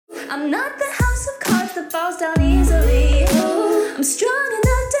I'm not the house of cards that falls down easily. Ooh, I'm strong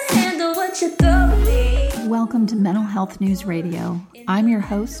enough to handle what you throw at me. Welcome to Mental Health News Radio. I'm your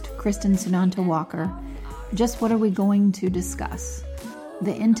host, Kristen Sunanta Walker. Just what are we going to discuss?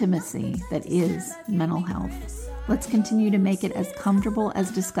 The intimacy that is mental health. Let's continue to make it as comfortable as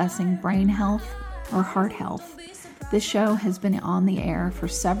discussing brain health or heart health. This show has been on the air for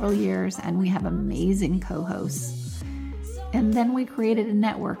several years, and we have amazing co-hosts. And then we created a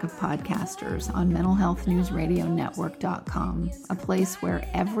network of podcasters on mentalhealthnewsradionetwork.com, a place where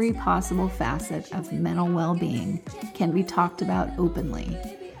every possible facet of mental well-being can be talked about openly.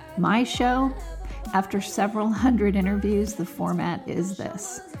 My show, after several hundred interviews, the format is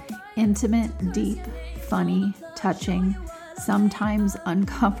this: intimate, deep, funny, touching, sometimes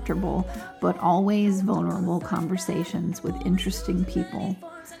uncomfortable, but always vulnerable conversations with interesting people.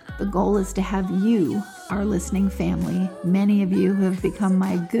 The goal is to have you, our listening family, many of you who have become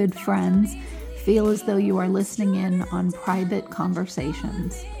my good friends, feel as though you are listening in on private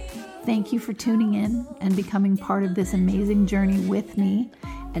conversations. Thank you for tuning in and becoming part of this amazing journey with me,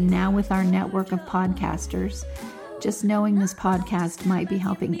 and now with our network of podcasters. Just knowing this podcast might be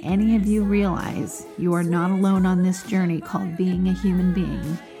helping any of you realize you are not alone on this journey called being a human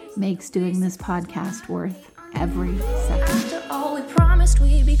being makes doing this podcast worth every second. After all we promised,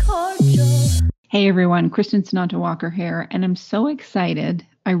 we'd be cordial. Hey everyone, Kristen Sunanta Walker here, and I'm so excited.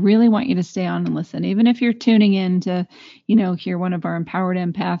 I really want you to stay on and listen, even if you're tuning in to, hear one of our Empowered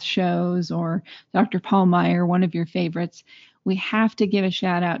Empath shows or Dr. Paul Meyer, one of your favorites. We have to give a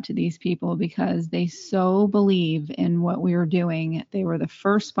shout out to these people because they so believe in what we are doing. They were the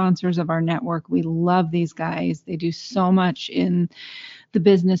first sponsors of our network. We love these guys. They do so much in the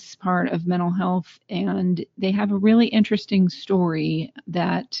business part of mental health, and they have a really interesting story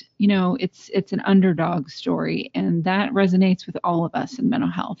that, it's an underdog story, and that resonates with all of us in mental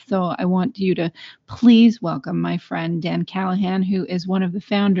health. So I want you to please welcome my friend Dan Callahan, who is one of the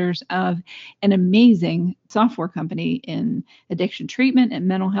founders of an amazing software company in addiction treatment and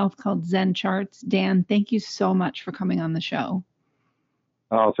mental health called Zen Charts. Dan, thank you so much for coming on the show.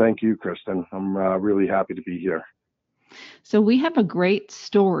 Oh, thank you, Kristen. I'm really happy to be here. So we have a great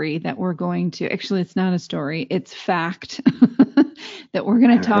story that we're going to, actually, it's not a story, it's fact that we're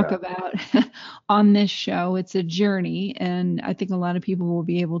going to talk about on this show. It's a journey, and I think a lot of people will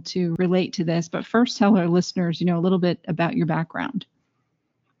be able to relate to this. But first, tell our listeners, a little bit about your background.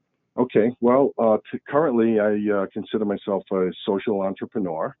 Okay. Well, currently I consider myself a social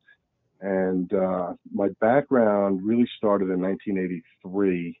entrepreneur, and my background really started in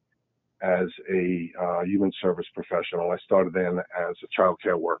 1983 as a human service professional. I started in as a child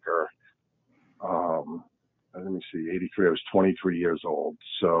care worker. Let me see, 83, I was 23 years old.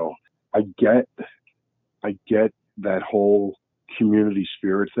 So I get that whole community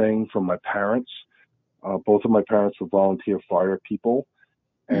spirit thing from my parents. Both of my parents were volunteer fire people.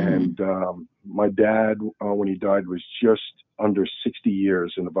 And my dad, when he died, was just under 60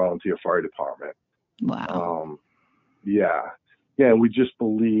 years in the volunteer fire department. Wow. Yeah, and we just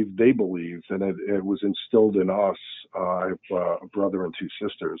they believed, and it was instilled in us. I have a brother and two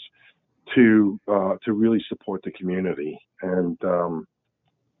sisters to really support the community. And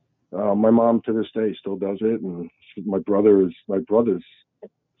my mom to this day still does it, and my brother's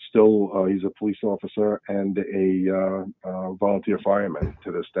still he's a police officer and a volunteer fireman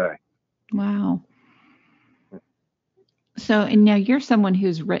to this day. Wow. So, and now you're someone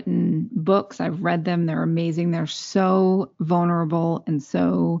who's written books. I've read them. They're amazing. They're so vulnerable. And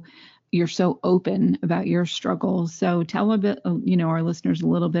so you're so open about your struggles. So tell a bit, our listeners a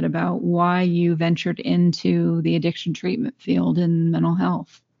little bit about why you ventured into the addiction treatment field in mental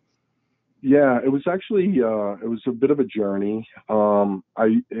health. Yeah, it was actually, it was a bit of a journey. When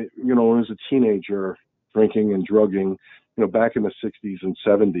I was a teenager, drinking and drugging, back in the 60s and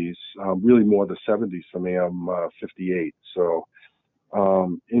 70s, really more the 70s for me. I'm 58. So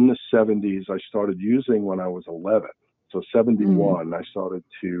in the 70s, I started using when I was 11. So 71, I started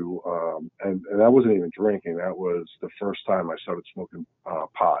to, and that wasn't even drinking. That was the first time I started smoking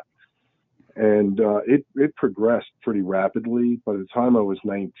pot. And it progressed pretty rapidly. By the time I was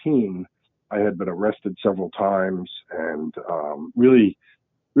 19, I had been arrested several times and really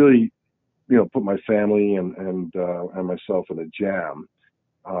put my family and myself in a jam.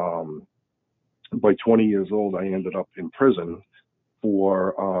 By 20 years old, I ended up in prison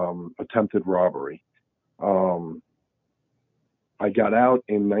for attempted robbery. I got out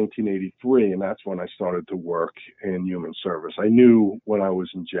in 1983, and that's when I started to work in human service. I knew when I was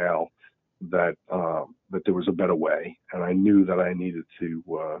in jail that there was a better way, and I knew that I needed to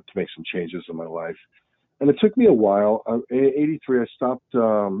make some changes in my life. And it took me a while. In '83, I stopped. I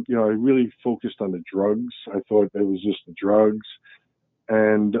really focused on the drugs. I thought it was just the drugs,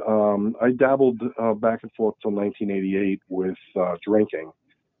 and I dabbled back and forth till 1988 with drinking.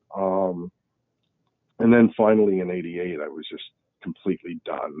 Um, and then finally in '88, I was just completely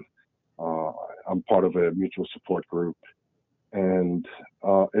done. Uh, I'm part of a mutual support group, and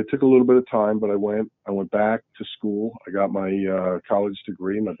it took a little bit of time, but I went back to school. I got my college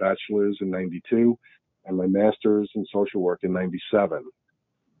degree, my bachelor's in '92, and my master's in social work in '97.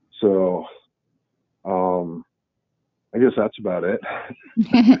 So I guess that's about it.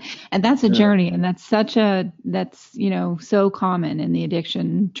 And that's a Yeah. journey, and that's so common in the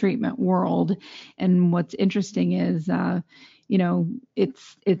addiction treatment world. And what's interesting is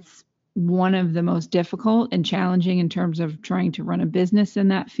it's one of the most difficult and challenging in terms of trying to run a business in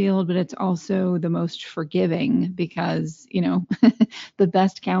that field, but it's also the most forgiving because the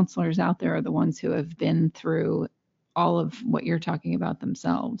best counselors out there are the ones who have been through all of what you're talking about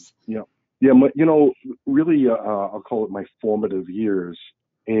themselves. Yeah. Yeah. Really, I'll call it my formative years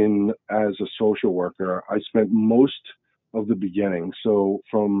in as a social worker. I spent most of the beginning. So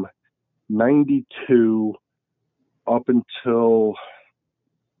from '92 up until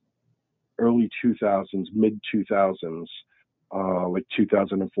early 2000s, mid 2000s, like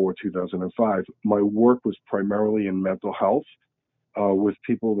 2004, 2005, my work was primarily in mental health with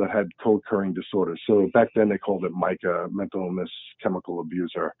people that had co-occurring disorders. So back then they called it MICA, mental illness, chemical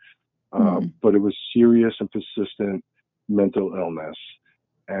abuser. But it was serious and persistent mental illness.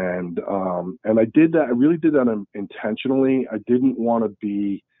 And I did that. I really did that intentionally. I didn't want to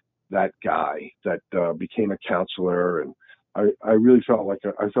be that guy that became a counselor, and I really felt like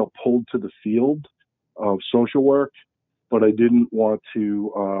I felt pulled to the field of social work, but I didn't want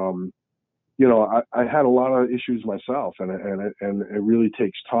to. I had a lot of issues myself, and it really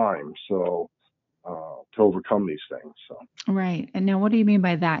takes time. So to overcome these things. So. Right. And now, what do you mean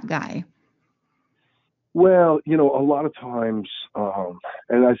by that guy? Well, a lot of times,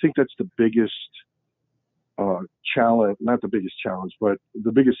 and I think that's the biggest challenge, not the biggest challenge, but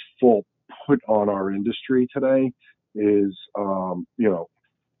the biggest fault put on our industry today is, the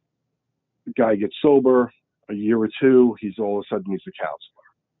guy gets sober a year or two, he's all of a sudden he's a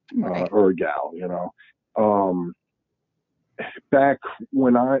counselor, Right. or a gal, Back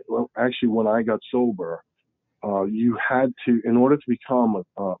when when I got sober, you had to, in order to become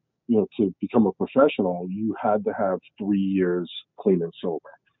a professional, you had to have 3 years clean and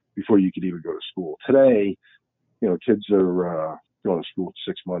sober before you could even go to school. Today, kids are going to school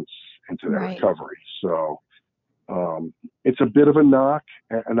 6 months into their Right. recovery. So it's a bit of a knock.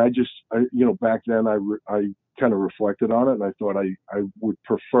 And back then I kind of reflected on it, and I thought I would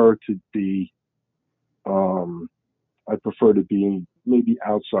prefer to be, maybe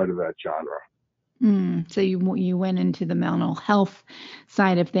outside of that genre. So you went into the mental health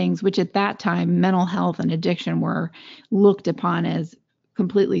side of things, which at that time, mental health and addiction were looked upon as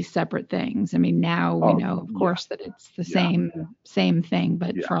completely separate things. I mean, now we know, of course, that it's the same thing,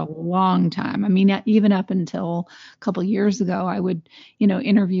 but for a long time, I mean, even up until a couple of years ago, I would,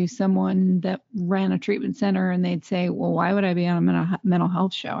 interview someone that ran a treatment center, and they'd say, well, why would I be on a mental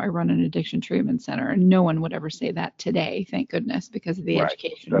health show? I run an addiction treatment center. And no one would ever say that today, thank goodness, because of the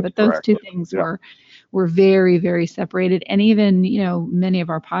education. That's but those correct. two things were very, very separated. And even, many of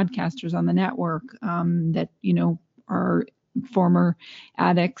our podcasters on the network that, are former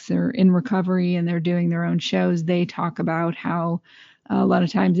addicts or in recovery and they're doing their own shows, they talk about how a lot of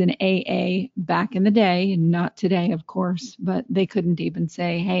times in AA back in the day, not today, of course, but they couldn't even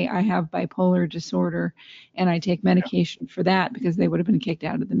say, hey, I have bipolar disorder and I take medication for that, because they would have been kicked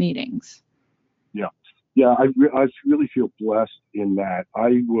out of the meetings. Yeah. I really feel blessed in that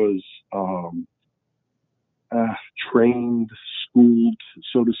I was trained, schooled,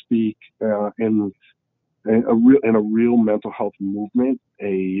 so to speak, in a real mental health movement.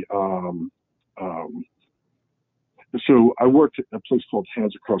 So I worked at a place called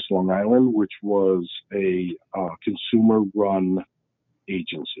Hands Across Long Island, which was a consumer-run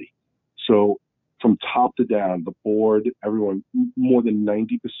agency. So from top to down, the board, everyone, more than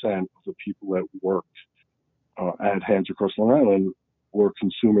 90% of the people that worked at Hands Across Long Island were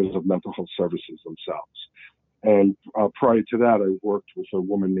consumers of mental health services themselves. And prior to that, I worked with a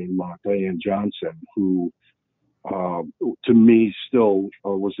woman named Diane Johnson, who to me still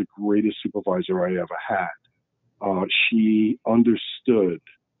was the greatest supervisor I ever had. She understood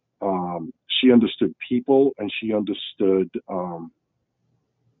people, and she understood,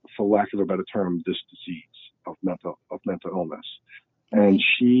 for lack of a better term, this disease of mental illness. And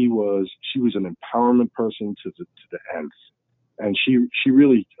she was an empowerment person to the nth. and she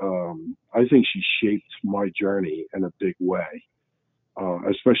really, I think she shaped my journey in a big way,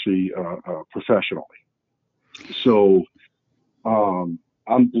 especially professionally. So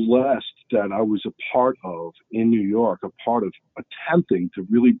I'm blessed that I was a part of, in New York, a part of attempting to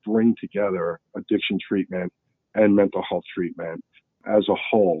really bring together addiction treatment and mental health treatment as a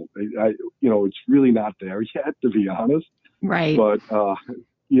whole. It's really not there yet, to be honest. Right. But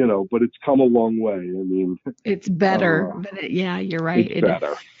but it's come a long way. I mean, It's better, but yeah, you're right. it's It is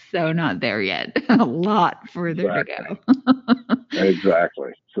better. so not there yet. A lot further to Exactly. go.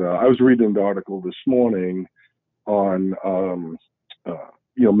 Exactly. So I was reading an article this morning on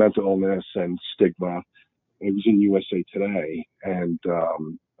mental illness and stigma. It was in USA Today, and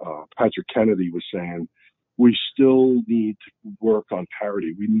Patrick Kennedy was saying we still need to work on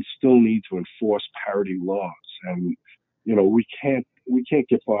parity. We still need to enforce parity laws, and we can't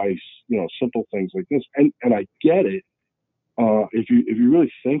get by simple things like this. And I get it. If you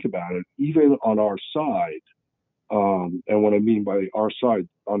really think about it, even on our side, and what I mean by our side,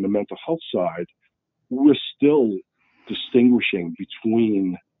 on the mental health side, we're still distinguishing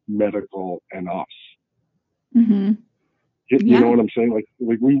between medical and us. Mm-hmm. You know what I'm saying? Like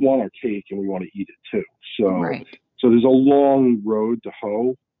we want our cake and we want to eat it too. So Right. so there's a long road to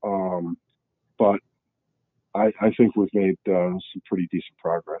hoe, but I think we've made some pretty decent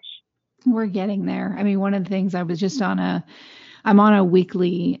progress. We're getting there. I mean, one of the things I was just I'm on a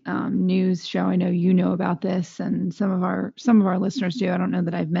weekly news show. I know you know about this, and some of our listeners do. I don't know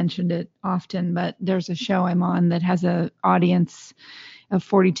that I've mentioned it often, but there's a show I'm on that has a audience of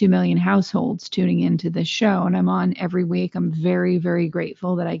 42 million households tuning into this show, and I'm on every week. I'm very, very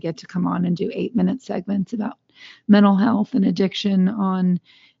grateful that I get to come on and do 8-minute segments about mental health and addiction on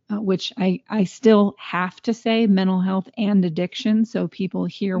which I still have to say mental health and addiction so people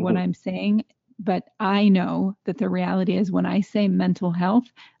hear what I'm saying. But I know that the reality is when I say mental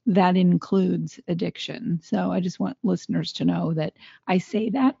health, that includes addiction. So I just want listeners to know that I say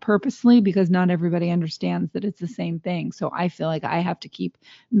that purposely because not everybody understands that it's the same thing. So I feel like I have to keep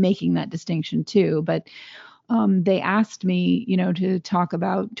making that distinction too. But they asked me, to talk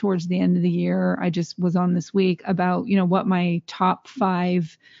about towards the end of the year. I just was on this week about, what my top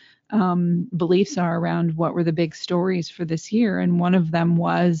 5 beliefs are around what were the big stories for this year. And one of them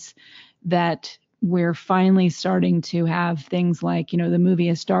was that we're finally starting to have things like, the movie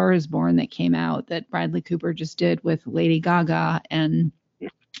A Star Is Born that came out that Bradley Cooper just did with Lady Gaga. And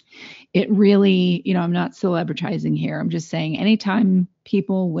it really, I'm not celebritizing here. I'm just saying anytime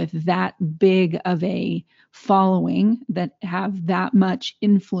people with that big of a following that have that much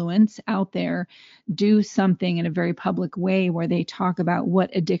influence out there do something in a very public way where they talk about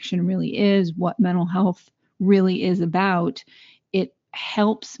what addiction really is, what mental health really is about, it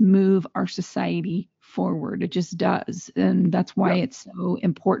helps move our society forward. It just does. And that's why it's so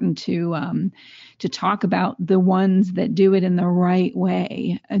important to talk about the ones that do it in the right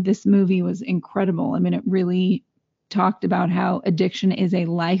way. This movie was incredible. I mean, it really talked about how addiction is a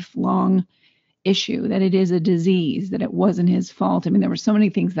lifelong issue, that it is a disease, that it wasn't his fault. I mean, there were so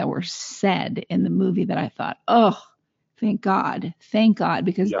many things that were said in the movie that I thought, oh, thank God,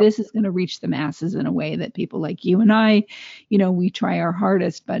 because this is going to reach the masses in a way that people like you and I, we try our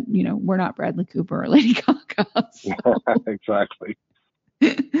hardest, but, we're not Bradley Cooper or Lady Gaga. So. Exactly.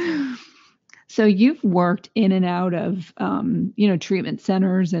 So you've worked in and out of, treatment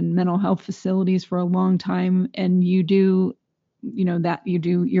centers and mental health facilities for a long time, and you do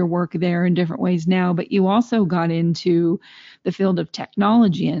your work there in different ways now, but you also got into the field of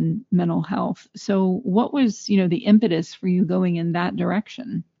technology and mental health. So what was, the impetus for you going in that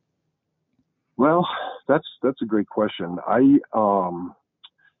direction? Well, that's a great question. I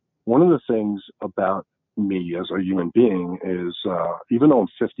one of the things about me as a human being is even though I'm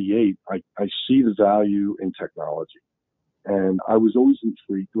 58, I see the value in technology. And I was always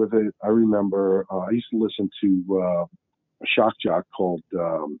intrigued with it. I remember I used to listen to a shock jock called,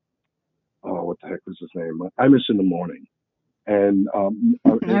 what the heck was his name? I Miss in the Morning. And I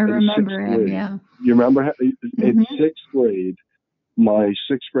remember him, yeah. You remember? In sixth grade, my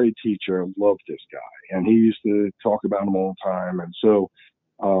sixth grade teacher loved this guy, and he used to talk about him all the time. And so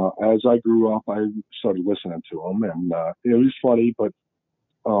as I grew up, I started listening to him, and it was funny, but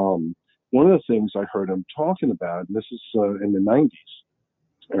one of the things I heard him talking about, and this is in the 90s,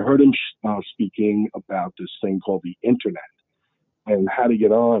 I heard him speaking about this thing called the internet and how to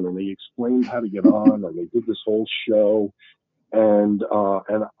get on, and he explained how to get on, and they did this whole show, and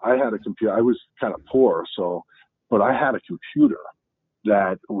I had a computer. I was kind of poor, but I had a computer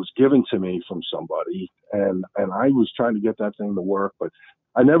that was given to me from somebody, and I was trying to get that thing to work, but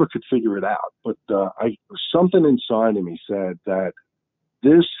I never could figure it out. But something inside of me said that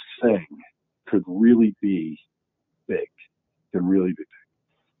this thing could really be big, could really be big.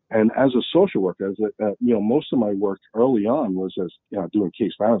 And as a social worker, most of my work early on was as doing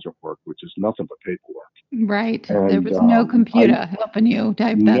case management work, which is nothing but paperwork. Right. There And was no computer helping you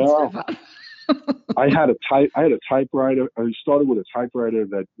type that no, stuff up. I had a typewriter. I started with a typewriter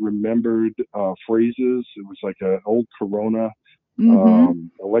that remembered phrases. It was like an old Corona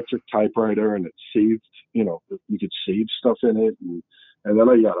electric typewriter, and it saved. You could save stuff in it, and then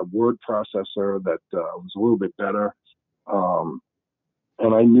I got a word processor that was a little bit better.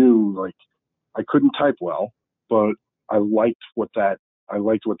 And I knew, like, I couldn't type well, but I liked what that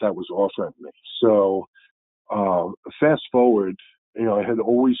was offering me. So fast forward, I had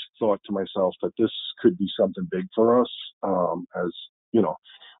always thought to myself that this could be something big for us. As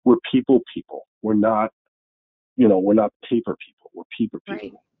we're people. We're not paper people. We're people.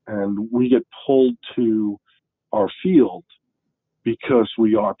 Right. And we get pulled to our field because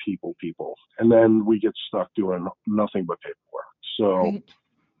we are people. And then we get stuck doing nothing but paperwork. So,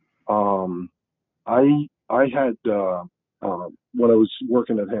 I had, when I was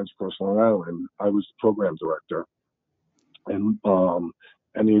working at Hands Across Long Island, I was the program director, and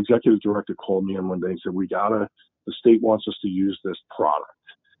the executive director called me in one day and said, the state wants us to use this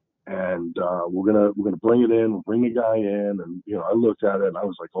product, and we're gonna bring it in, we'll bring the guy in, and I looked at it and I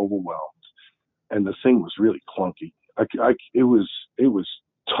was like overwhelmed, and the thing was really clunky. It was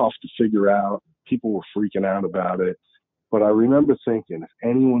tough to figure out. People were freaking out about it. But I remember thinking, if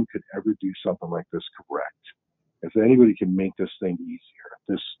anyone could ever do something like this correct, if anybody can make this thing easier,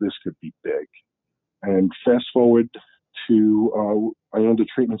 this could be big. And fast forward to I owned a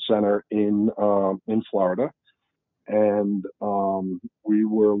treatment center in Florida, and we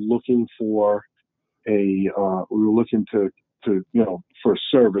were looking for for a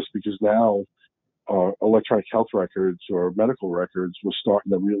service, because now electronic health records or medical records were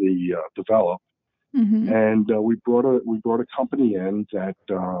starting to really develop. And we brought a company in that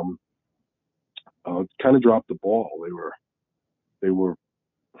kind of dropped the ball. They were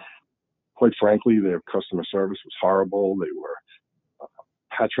quite frankly, their customer service was horrible. They were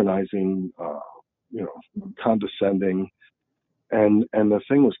patronizing, condescending, and the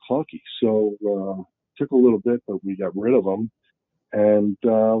thing was clunky. So it took a little bit, but we got rid of them. And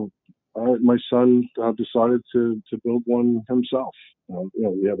my son decided to build one himself.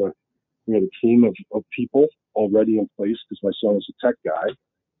 We had a team of people already in place, because my son is a tech guy,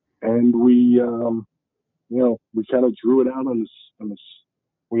 and we kind of drew it out on this.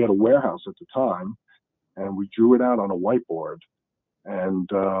 We had a warehouse at the time, and we drew it out on a whiteboard. And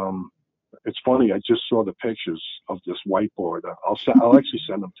it's funny, I just saw the pictures of this whiteboard. I'll actually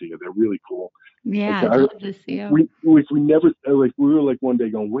send them to you. They're really cool. Yeah, I'd love to see them. We never we were like one day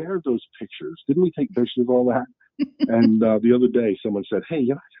going, where are those pictures? Didn't we take pictures of all that? And the other day, someone said, "Hey,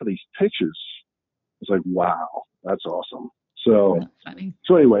 I got these pictures." It's like, wow, that's awesome. So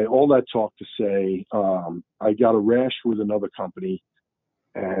anyway, all that talk to say, I got a rash with another company,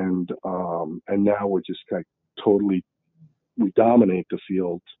 and now we're just like totally, we dominate the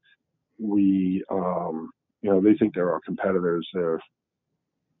field. We, they think they're our competitors. They're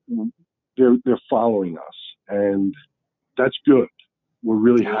following us, and that's good. We're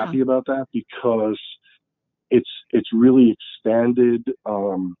really happy about that, because it's really expanded.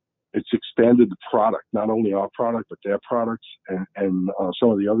 It's expanded the product, not only our product, but their products, and some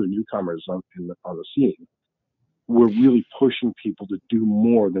of the other newcomers on the scene. We're really pushing people to do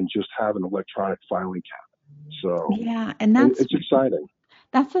more than just have an electronic filing cabinet. So and it's exciting.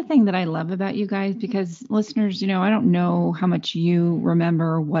 That's the thing that I love about you guys, because listeners, I don't know how much you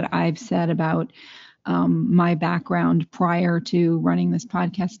remember what I've said about my background prior to running this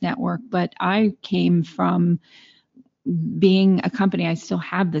podcast network, but I came from being a company. I still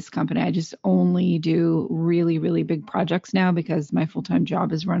have this company. I just only do really, really big projects now because my full-time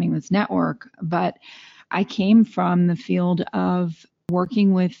job is running this network. But I came from the field of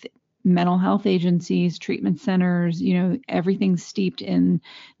working with mental health agencies, treatment centers, everything steeped in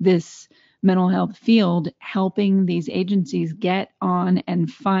this mental health field, helping these agencies get on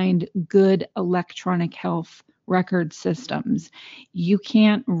and find good electronic health record systems. You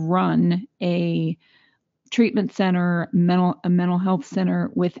can't run a treatment center, a mental health center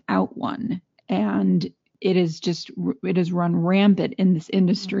without one. And it is run rampant in this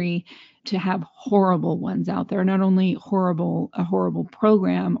industry to have horrible ones out there. Not only a horrible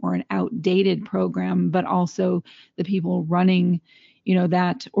program or an outdated program, but also the people running,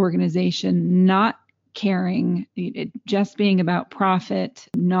 that organization not caring, just being about profit,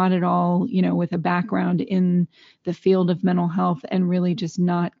 not at all, with a background in the field of mental health, and really just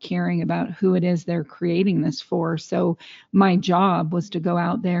not caring about who it is they're creating this for. So my job was to go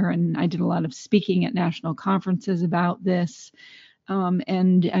out there, and I did a lot of speaking at national conferences about this.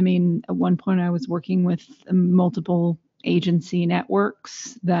 And I mean, at one point I was working with multiple agency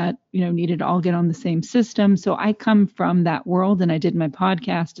networks that, needed to all get on the same system. So I come from that world, and I did my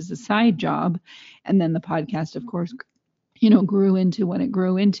podcast as a side job. And then the podcast, of course, grew into what it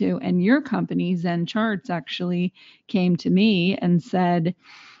grew into. And your company, Zen Charts, actually came to me and said,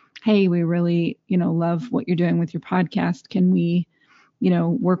 hey, we really, love what you're doing with your podcast. Can we,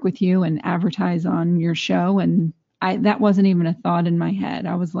 work with you and advertise on your show? And that wasn't even a thought in my head.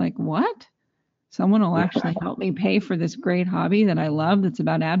 I was like, what? Someone will actually help me pay for this great hobby that I love that's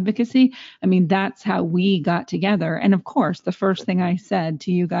about advocacy. I mean, that's how we got together. And of course, the first thing I said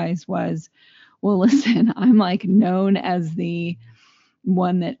to you guys was, well, listen, I'm like known as the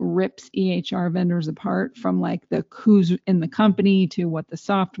one that rips EHR vendors apart, from like the who's in the company to what the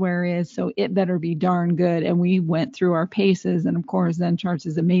software is. So it better be darn good. And we went through our paces. And of course, Zen Charts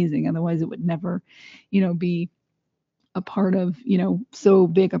is amazing. Otherwise, it would never, be a part of, so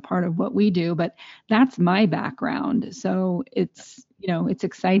big a part of what we do. But that's my background. So it's, it's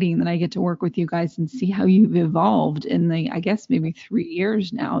exciting that I get to work with you guys and see how you've evolved in the, I guess, maybe 3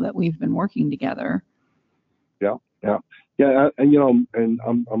 years now that we've been working together. Yeah. And, and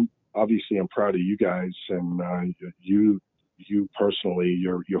I'm obviously I'm proud of you guys, and you personally,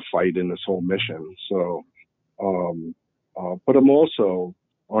 your fight in this whole mission. So, but I'm also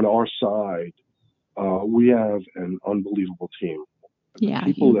on our side. We have an unbelievable team. Yeah,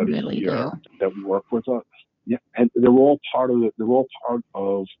 People that really are here do. that work with us. Yeah, and they're all part of it. They're all part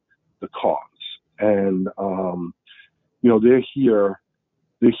of the cause, and they're here.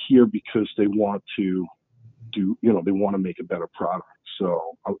 They're here because they want to do. They want to make a better product.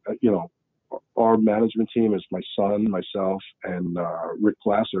 So, our management team is my son, myself, and Rick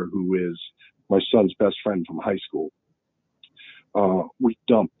Glasser, who is my son's best friend from high school. We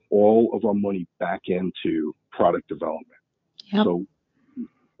dump all of our money back into product development. Yep. So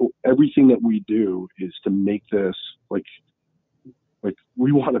everything that we do is to make this like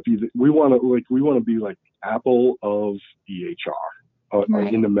we want to be like Apple of EHR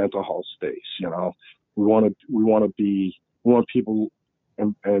Right. in the mental health space. We want people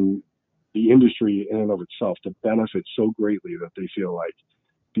and the industry in and of itself to benefit so greatly that they feel like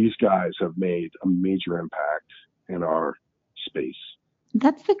these guys have made a major impact in our space.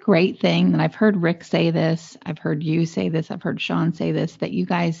 That's the great thing. And I've heard Rick say this. I've heard you say this. I've heard Sean say this, that you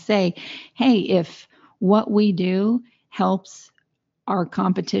guys say, hey, if what we do helps our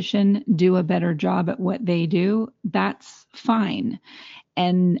competition do a better job at what they do, that's fine.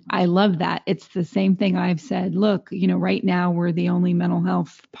 And I love that. It's the same thing I've said. Look, right now we're the only mental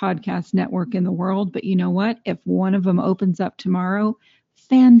health podcast network in the world. But you know what? If one of them opens up tomorrow,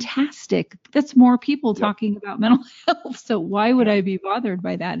 fantastic. That's more people talking about mental health. So why would I be bothered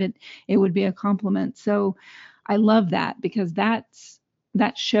by that? It would be a compliment. So I love that, because that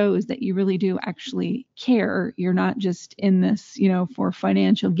shows that you really do actually care. You're not just in this, for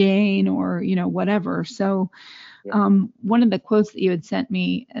financial gain or, whatever. So one of the quotes that you had sent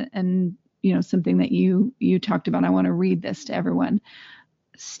me, and something that you talked about, I want to read this to everyone.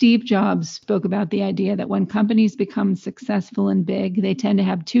 Steve Jobs spoke about the idea that when companies become successful and big, they tend to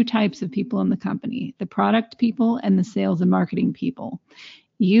have two types of people in the company: the product people and the sales and marketing people.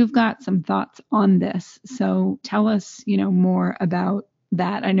 You've got some thoughts on this, so tell us, more about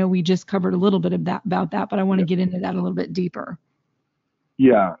that. I know we just covered a little bit of that about that, but I want to get into that a little bit deeper.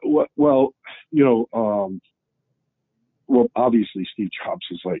 Yeah. Well, obviously Steve Jobs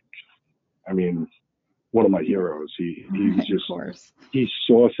is one of my heroes. He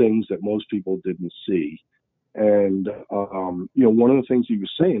saw things that most people didn't see. And, one of the things he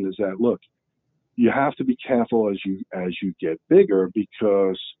was saying is that, look, you have to be careful as you get bigger,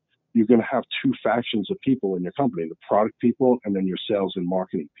 because you're going to have two factions of people in your company: the product people and then your sales and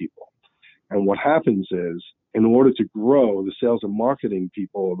marketing people. And what happens is, in order to grow, the sales and marketing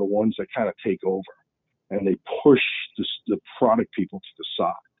people are the ones that kind of take over, and they push the product people to the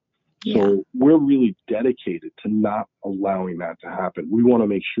side. Yeah. So we're really dedicated to not allowing that to happen. We want to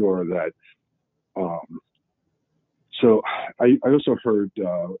make sure that. So I also heard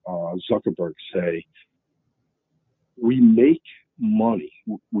Zuckerberg say, we make money,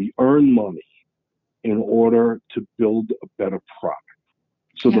 we earn money in order to build a better product.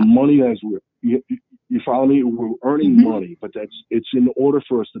 So the money you follow me? We're earning money, but it's in order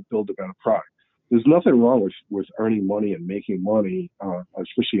for us to build a better product. There's nothing wrong with earning money and making money,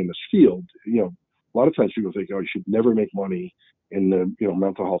 especially in this field. A lot of times people think, oh, you should never make money in the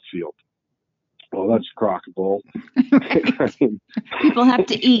mental health field. Well, that's crock of bull. Right. People have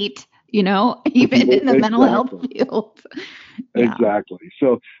to eat, even in the mental health field. Yeah. Exactly.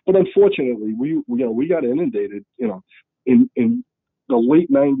 So, but unfortunately, we got inundated, in the late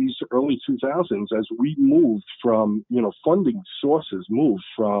 90s, early 2000s, as we moved from, funding sources moved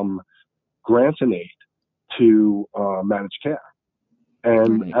from grants and aid to managed care.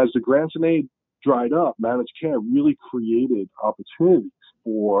 And Right. as the grants and aid dried up, managed care really created opportunities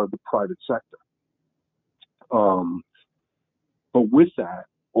for the private sector. But with that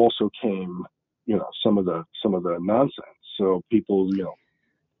also came, some of the nonsense. So people,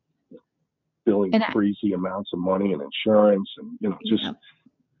 billing And crazy amounts of money and insurance, and just yeah.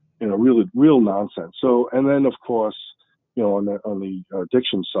 really real nonsense. So, and then of course, on the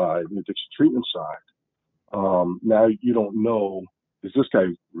addiction side, the addiction treatment side, now you don't know, is this guy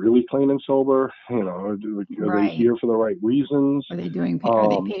really clean and sober? Are they Right. here for the right reasons? Are they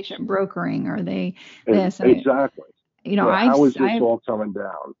patient brokering? Are they this? Exactly. How is this I've all coming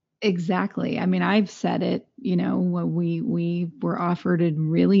down? exactly. I mean, I've said it, when we were offered a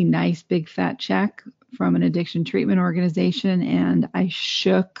really nice big fat check from an addiction treatment organization, and I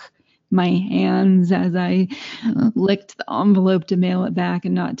shook my hands as I licked the envelope to mail it back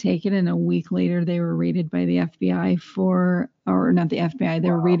and not take it. And a week later, they were raided by the FBI or not the FBI, they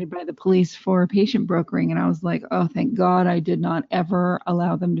were Wow. raided by the police for patient brokering. And I was like, oh, thank God I did not ever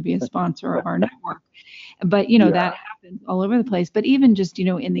allow them to be a sponsor of our network. But, that happens all over the place. But even just,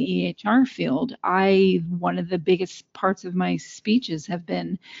 in the EHR field, one of the biggest parts of my speeches have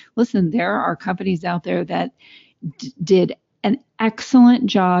been, listen, there are companies out there that did an excellent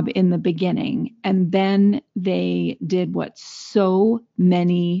job in the beginning, and then they did what so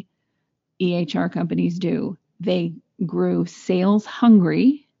many EHR companies do. They grew sales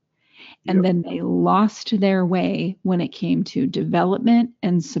hungry, and then they lost their way when it came to development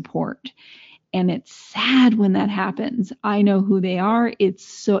and support. And it's sad when that happens. I know who they are.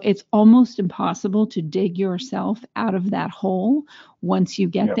 It's almost impossible to dig yourself out of that hole once you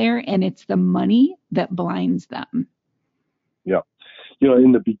get there. And it's the money that blinds them. Yeah.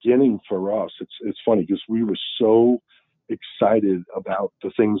 In the beginning for us, it's funny because we were so excited about the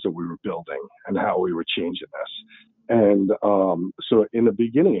things that we were building and how we were changing this. And so in the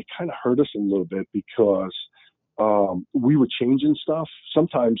beginning, it kind of hurt us a little bit because we were changing stuff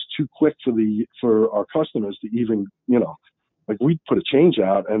sometimes too quick for our customers to even, like we'd put a change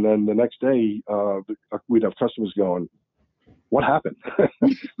out, and then the next day we'd have customers going, "What happened?"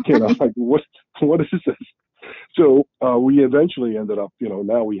 Like what is this? So we eventually ended up,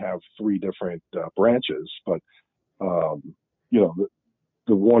 now we have 3 different branches, but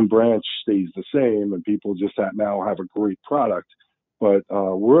the one branch stays the same, and people just now have a great product. But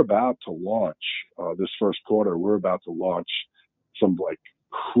we're about to launch this first quarter. We're about to launch some like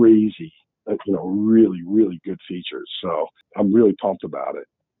crazy, really, really good features. So I'm really pumped about it.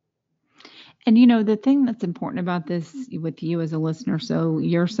 And the thing that's important about this with you as a listener, so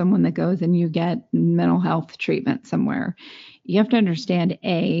you're someone that goes and you get mental health treatment somewhere. You have to understand,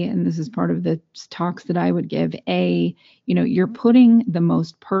 and this is part of the talks that I would give, you're putting the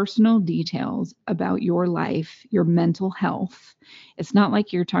most personal details about your life, your mental health. It's not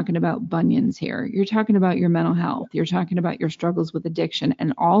like you're talking about bunions here. You're talking about your mental health. You're talking about your struggles with addiction.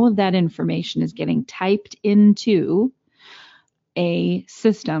 And all of that information is getting typed into a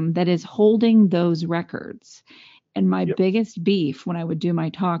system that is holding those records. And my biggest beef when I would do my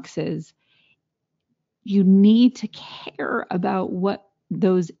talks is you need to care about what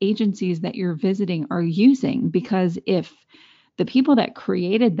those agencies that you're visiting are using, because if the people that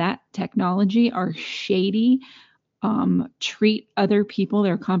created that technology are shady, treat other people,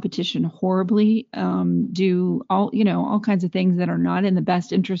 their competition horribly, do all kinds of things that are not in the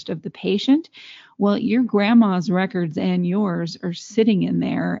best interest of the patient. Well, your grandma's records and yours are sitting in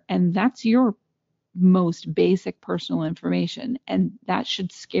there, and that's your most basic personal information, and that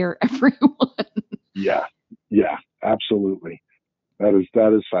should scare everyone. Yeah, absolutely. That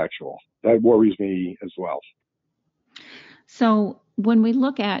is factual. That worries me as well. So when we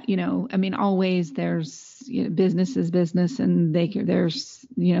look at, always there's business is business, and there's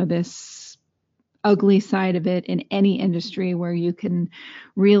this ugly side of it in any industry where you can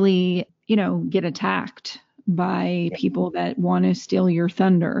really get attacked by people that want to steal your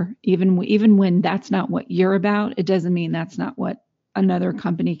thunder. Even when that's not what you're about, it doesn't mean that's not what another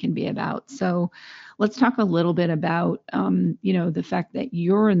company can be about. So let's talk a little bit about the fact that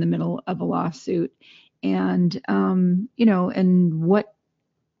you're in the middle of a lawsuit, and and what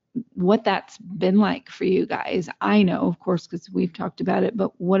what that's been like for you guys. I know, of course, because we've talked about it,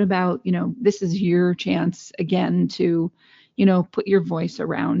 but what about, this is your chance again to, put your voice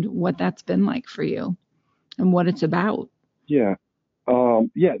around what that's been like for you and what it's about. Yeah.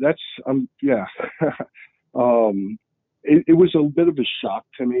 That's, yeah. It was a bit of a shock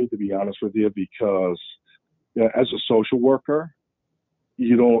to me, to be honest with you, because as a social worker,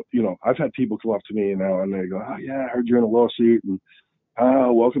 you don't, I've had people come up to me now and they go, oh yeah, I heard you're in a lawsuit, and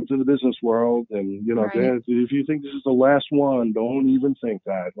welcome to the business world. And, Right. if you think this is the last one, don't even think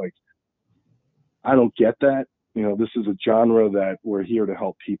that. Like, I don't get that. This is a genre that we're here to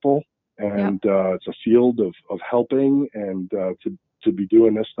help people. Yep. And it's a field of helping. And to be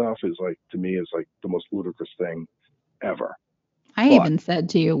doing this stuff is like, to me, is like the most ludicrous thing ever. I But even said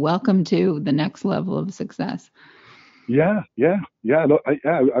to you, welcome to the next level of success. yeah. No,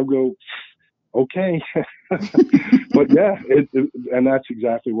 I go, okay. But yeah, and that's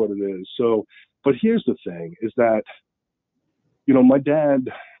exactly what it is. So, but here's the thing is that, my dad,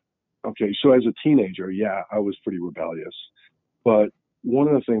 okay, so as a teenager, yeah, I was pretty rebellious. But one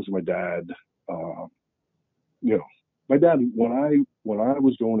of the things my dad, uh, you know, my dad, when I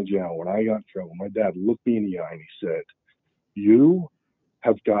was going to jail, when I got in trouble, my dad looked me in the eye and he said, "You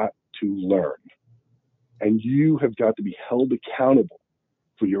have got to learn, and you have got to be held accountable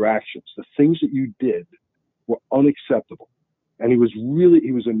for your actions. The things that you did were unacceptable." And he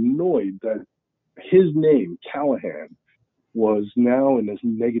was annoyed that his name, Callahan, was now in this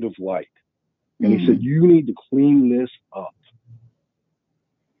negative light. And he said, "You need to clean this up."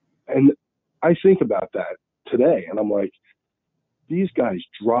 And I think about that today, and I'm like, these guys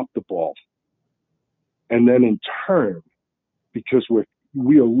dropped the ball. And then in turn, because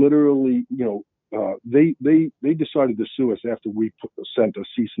we are literally, they decided to sue us after we sent a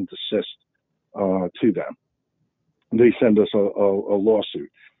cease and desist to them. They send us a lawsuit.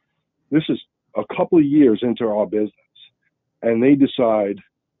 This is a couple of years into our business, and they decide,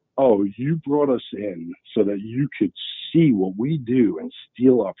 "Oh, you brought us in so that you could see what we do and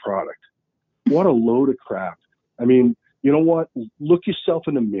steal our product." What a load of crap. I mean, you know what? Look yourself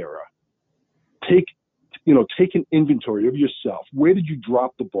in the mirror. Take an inventory of yourself. Where did you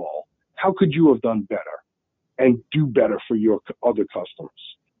drop the ball? How could you have done better and do better for your other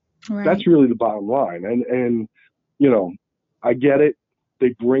customers? Right. That's really the bottom line. And I get it. They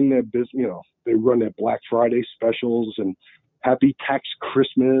bring their business, they run their Black Friday specials and Happy Tax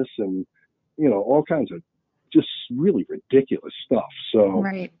Christmas and, all kinds of just really ridiculous stuff. So,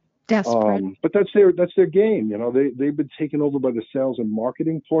 Right. Desperate. but that's their game. They've been taken over by the sales and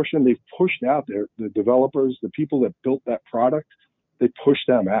marketing portion. They've pushed out the developers, the people that built that product. They pushed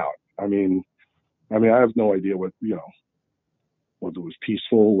them out. I mean, I have no idea whether it was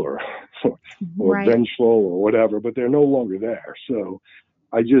peaceful or Right. vengeful or whatever, but they're no longer there. So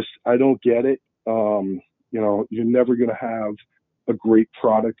I don't get it. You're never going to have a great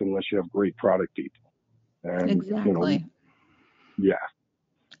product unless you have great product people. And, Exactly. yeah.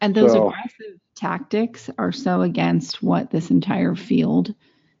 And those aggressive tactics are so against what this entire field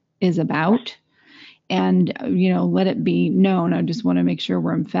is about. And, let it be known, I just want to make sure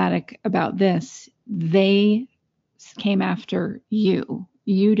we're emphatic about this. They came after you.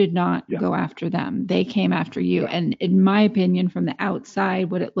 You did not go after them. They came after you. And in my opinion, from the outside,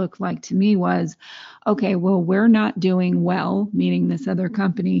 what it looked like to me was, okay, well, we're not doing well, meaning this other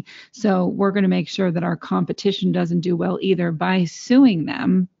company. So we're going to make sure that our competition doesn't do well either by suing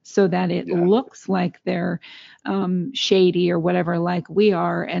them so that it looks like they're shady or whatever, like we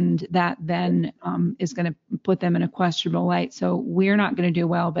are. And that then is going to put them in a questionable light. So we're not going to do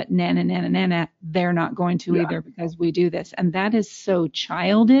well, but they're not going to either because we do this. And that is so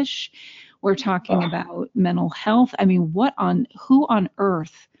childish. We're talking about mental health. I mean, who on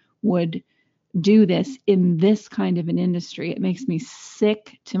earth would do this in this kind of an industry? It makes me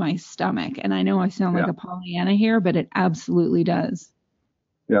sick to my stomach. And I know I sound like a Pollyanna here, but it absolutely does.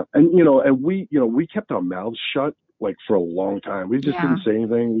 Yeah. And we kept our mouths shut like for a long time. We just didn't say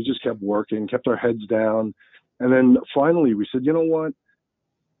anything. We just kept working, kept our heads down. And then finally we said, you know what?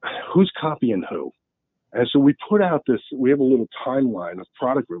 Who's copying who? And so we put out we have a little timeline of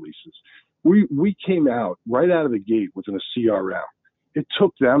product releases. We came out right out of the gate within a CRM. It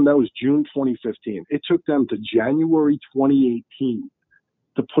took them, that was June 2015. It took them to January 2018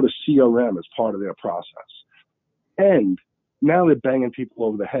 to put a CRM as part of their process. And now they're banging people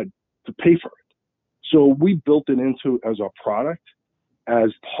over the head to pay for it. So we built it into as our product,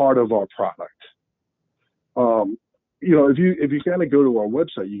 as part of our product. If you kind of go to our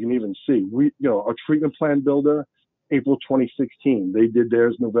website, you can even see our treatment plan builder, April 2016. They did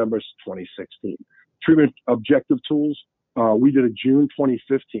theirs November 2016. Treatment objective tools, We did a June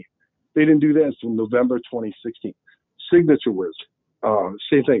 2015. They didn't do that until November 2016. Signature Wiz,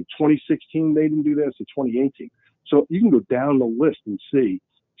 same thing. 2016, they didn't do that until 2018. So you can go down the list and see.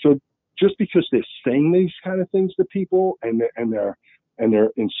 So just because they're saying these kind of things to people and they're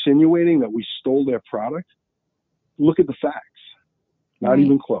insinuating that we stole their product, look at the facts. Not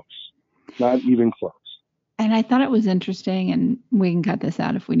even close. Not even close. And I thought it was interesting, and we can cut this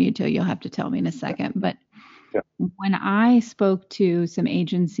out if we need to. You'll have to tell me in a second. But when I spoke to some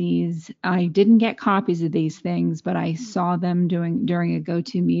agencies, I didn't get copies of these things, but I saw them during a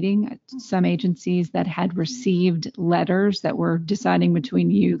go-to meeting, some agencies that had received letters that were deciding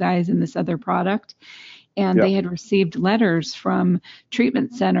between you guys and this other product. And they had received letters from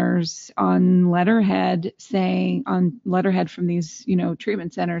treatment centers on letterhead from these,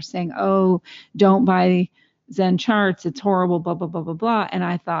 treatment centers saying, oh, don't buy Zen charts. It's horrible, blah, blah, blah, blah, blah. And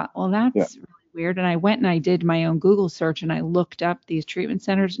I thought, well, that's really weird. And I went and I did my own Google search and I looked up these treatment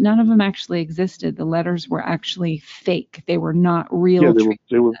centers. None of them actually existed. The letters were actually fake. They were not real. Yeah,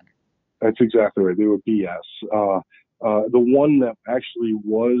 they were. That's exactly right. They were BS. The one that actually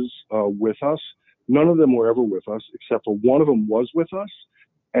was with us, none of them were ever with us, except for one of them was with us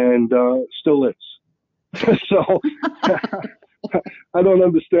and still is. So I don't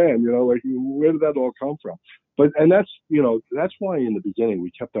understand, like where did that all come from? And that's why in the beginning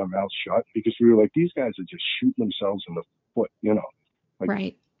we kept our mouths shut, because we were like, these guys are just shooting themselves in the foot,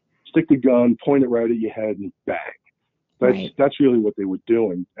 stick the gun, point it right at your head and bang. That's really what they were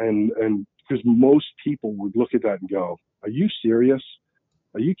doing. And because most people would look at that and go, are you serious?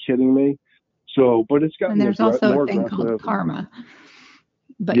 Are you kidding me? So, but it's gotten and there's also more a thing aggressive. called karma.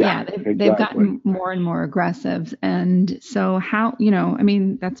 But they've gotten more and more aggressive. And so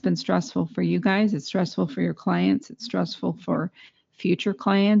that's been stressful for you guys. It's stressful for your clients. It's stressful for future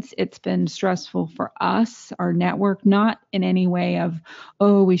clients. It's been stressful for us, our network, not in any way of,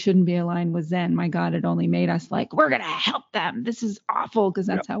 oh, we shouldn't be aligned with Zen. My God, it only made us like, we're going to help them. This is awful because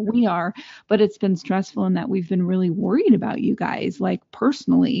that's how we are. But it's been stressful in that we've been really worried about you guys, like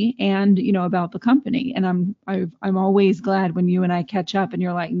personally, and, about the company. And I'm always glad when you and I catch up and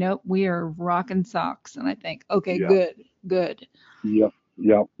you're like, nope, we are rocking socks. And I think, okay, good. Yeah.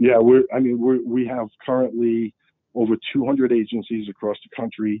 We have currently over 200 agencies across the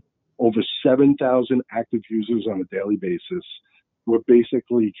country, over 7,000 active users on a daily basis. We're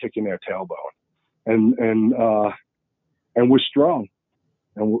basically kicking their tailbone, and we're strong,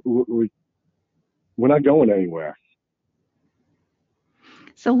 and we're not going anywhere.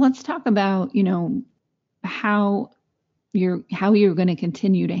 So let's talk about, how you're going to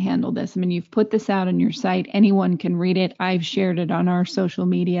continue to handle this. I mean, you've put this out on your site. Anyone can read it. I've shared it on our social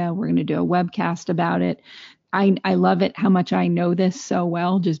media. We're going to do a webcast about it. I love it how much I know this so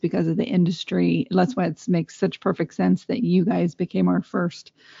well just because of the industry. That's why it makes such perfect sense that you guys became our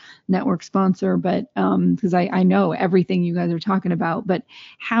first network sponsor. But because I know everything you guys are talking about. But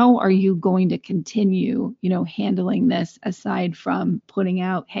how are you going to continue, handling this aside from putting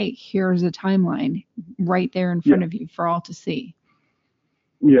out, hey, here's a timeline right there in front of you for all to see?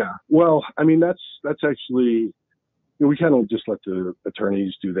 Yeah. Well, I mean, that's actually, we kind of just let the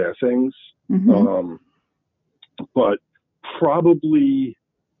attorneys do their things. Mm-hmm. But probably,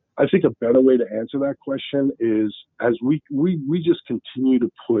 I think a better way to answer that question is as we just continue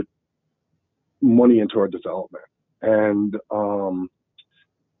to put money into our development. And,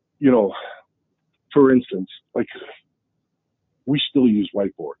 for instance, like we still use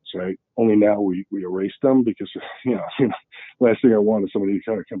whiteboards, right? Only now we erase them because, last thing I want is somebody to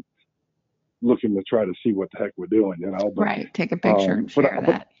kind of come looking to try to see what the heck we're doing, But, take a picture and share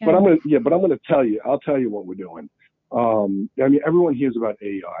that. But I'm gonna tell you. I'll tell you what we're doing. Everyone hears about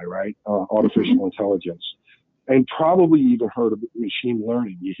AI, right? Artificial intelligence, and probably even heard of machine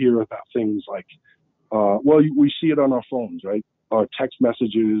learning. You hear about things like, we see it on our phones, right? Our text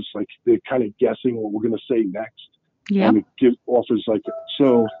messages, like they're kind of guessing what we're gonna say next, and it offers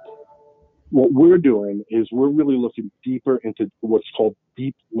so. What we're doing is we're really looking deeper into what's called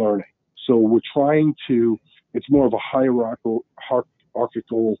deep learning. So we're trying to, it's more of a hierarchical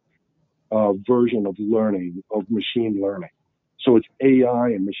version of learning, of machine learning. So it's AI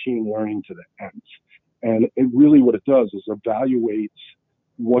and machine learning to the end. And it really what it does is evaluates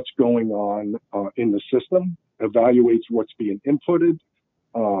what's going on in the system, evaluates what's being inputted.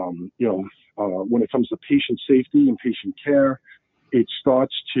 When it comes to patient safety and patient care, it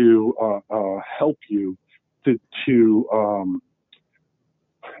starts to help you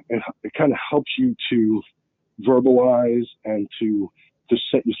and it kind of helps you to verbalize and to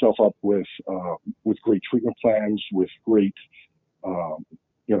set yourself up with great treatment plans, with great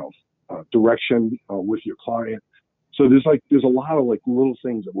direction with your client. So there's a lot of like little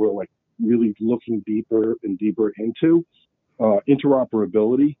things that we're like really looking deeper and deeper into.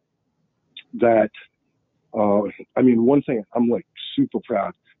 Interoperability that, I mean, one thing I'm like super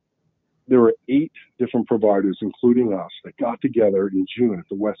proud. There were 8 different providers, including us, that got together in June at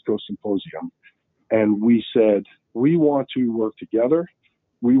the West Coast Symposium. And we said, we want to work together.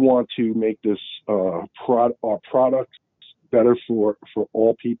 We want to make this our product better for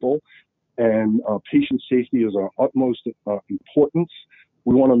all people. And patient safety is our utmost importance.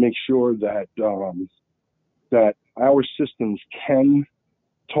 We want to make sure that that our systems can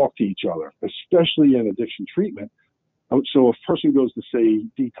talk to each other, especially in addiction treatment. So if a person goes to, say,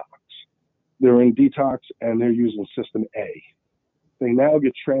 detox, they're in detox and they're using system A. They now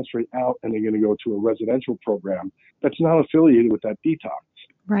get transferred out and they're going to go to a residential program that's not affiliated with that detox.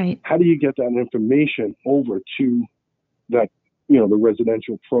 Right. How do you get that information over to that, the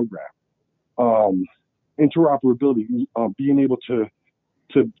residential program? Interoperability, being able to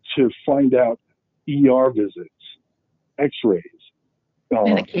find out ER visits, X-rays,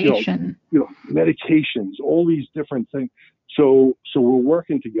 Medication. Medications, all these different things. So we're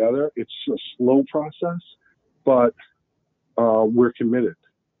working together. It's a slow process, but we're committed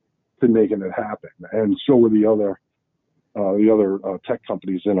to making it happen. And so are the other tech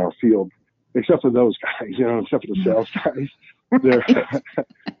companies in our field, except for those guys, except for the sales guys.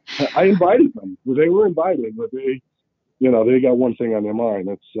 I invited them. They were invited, but they got one thing on their mind.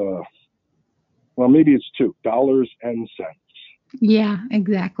 It's maybe it's $2 and cents. Yeah,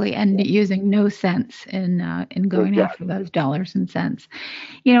 exactly. And using no sense in going Exactly. after those dollars and cents.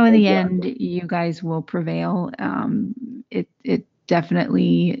 In the end, you guys will prevail. It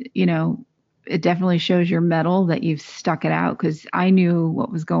definitely, it definitely shows your mettle that you've stuck it out, because I knew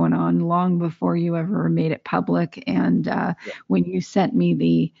what was going on long before you ever made it public. And when you sent me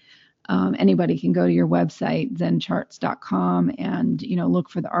the anybody can go to your website, zencharts.com, and, look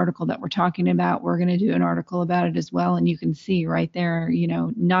for the article that we're talking about. We're going to do an article about it as well. And you can see right there,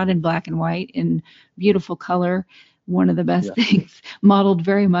 not in black and white, in beautiful color. One of the best things, modeled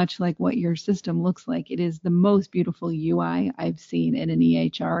very much like what your system looks like. It is the most beautiful UI I've seen in an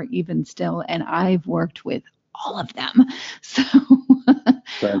EHR, even still. And I've worked with all of them. So,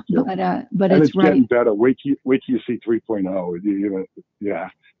 thank you. But and it's right. Getting better. Wait till you see 3.0. Yeah.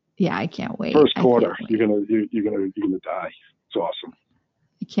 Yeah, I can't wait. First quarter, you're gonna die. It's awesome.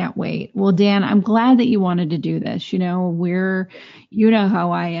 I can't wait. Well, Dan, I'm glad that you wanted to do this. You know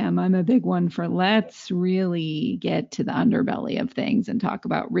how I am. I'm a big one for let's really get to the underbelly of things and talk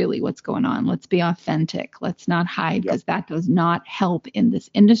about really what's going on. Let's be authentic. Let's not hide, because that does not help in this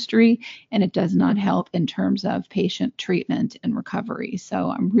industry, and it does not help in terms of patient treatment and recovery.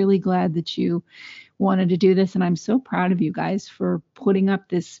 So I'm really glad that you wanted to do this, and I'm so proud of you guys for putting up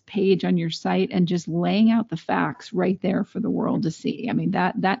this page on your site and just laying out the facts right there for the world to see. I mean,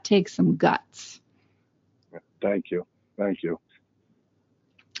 that takes some guts. Thank you. Yep.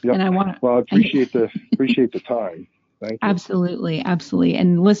 And I appreciate the time. Thank you. Absolutely.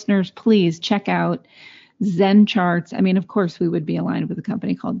 And listeners, please check out Zen Charts. I mean, of course, we would be aligned with a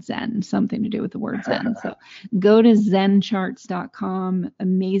company called Zen, something to do with the word Zen. So go to zencharts.com.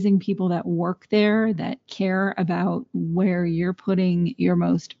 Amazing people that work there that care about where you're putting your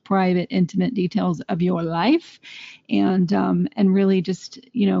most private, intimate details of your life. And really just,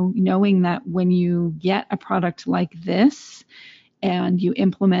 knowing that when you get a product like this, and you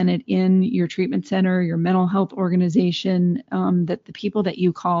implement it in your treatment center, your mental health organization, that the people that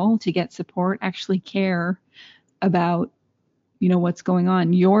you call to get support actually care about, what's going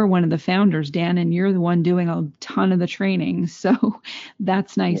on. You're one of the founders, Dan, and you're the one doing a ton of the training. So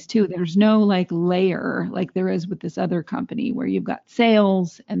that's nice too. There's no layer like there is with this other company where you've got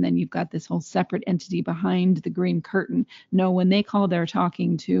sales and then you've got this whole separate entity behind the green curtain. No, when they call, they're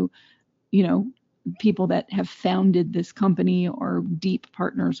talking to, people that have founded this company or deep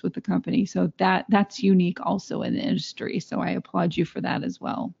partners with the company. So that's unique also in the industry. So I applaud you for that as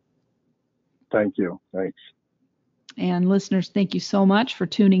well. Thank you. Thanks. And listeners, thank you so much for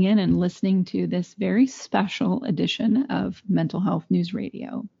tuning in and listening to this very special edition of Mental Health News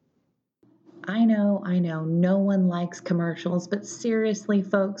Radio. I know, no one likes commercials, but seriously,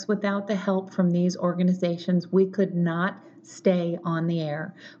 folks, without the help from these organizations, we could not stay on the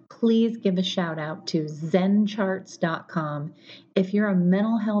air. Please give a shout out to zencharts.com. If you're a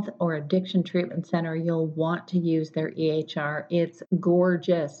mental health or addiction treatment center, you'll want to use their EHR. It's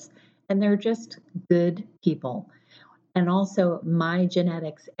gorgeous, and they're just good people. And also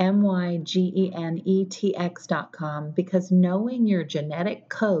MyGenetics, MyGenetx.com, because knowing your genetic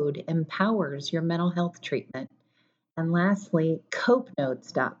code empowers your mental health treatment. And lastly,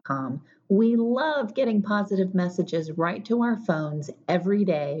 copenotes.com. We love getting positive messages right to our phones every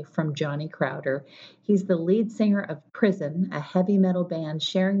day from Johnny Crowder. He's the lead singer of Prison, a heavy metal band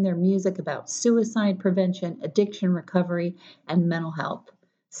sharing their music about suicide prevention, addiction recovery, and mental health.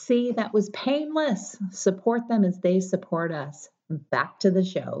 See, that was painless. Support them as they support us. Back to the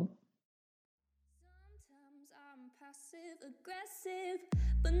show. Sometimes I'm passive aggressive,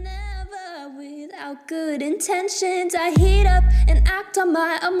 but never without good intentions. I heat up and act on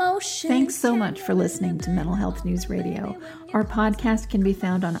my emotions. Thanks so much for listening to Mental Health News Radio. Our podcast can be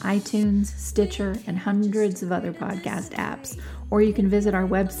found on iTunes, Stitcher, and hundreds of other podcast apps, or you can visit our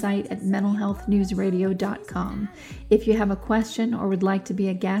website at mentalhealthnewsradio.com. If you have a question or would like to be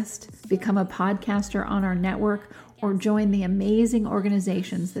a guest, become a podcaster on our network, or join the amazing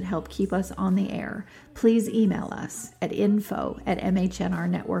organizations that help keep us on the air, please email us at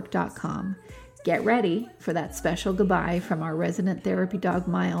info@mhnrnetwork.com. Get ready for that special goodbye from our resident therapy dog,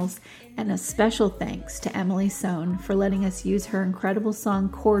 Miles, and a special thanks to Emily Sohn for letting us use her incredible song,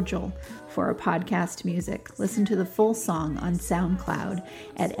 Cordial, for our podcast music. Listen to the full song on SoundCloud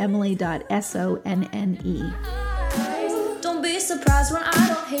at emily.sonne. Don't be surprised when I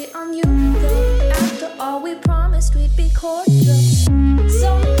don't hate on you, though. After all, we promised we'd be cordial.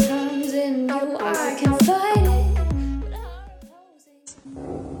 Sometimes in you I can fight it.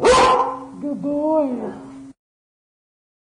 Good boy.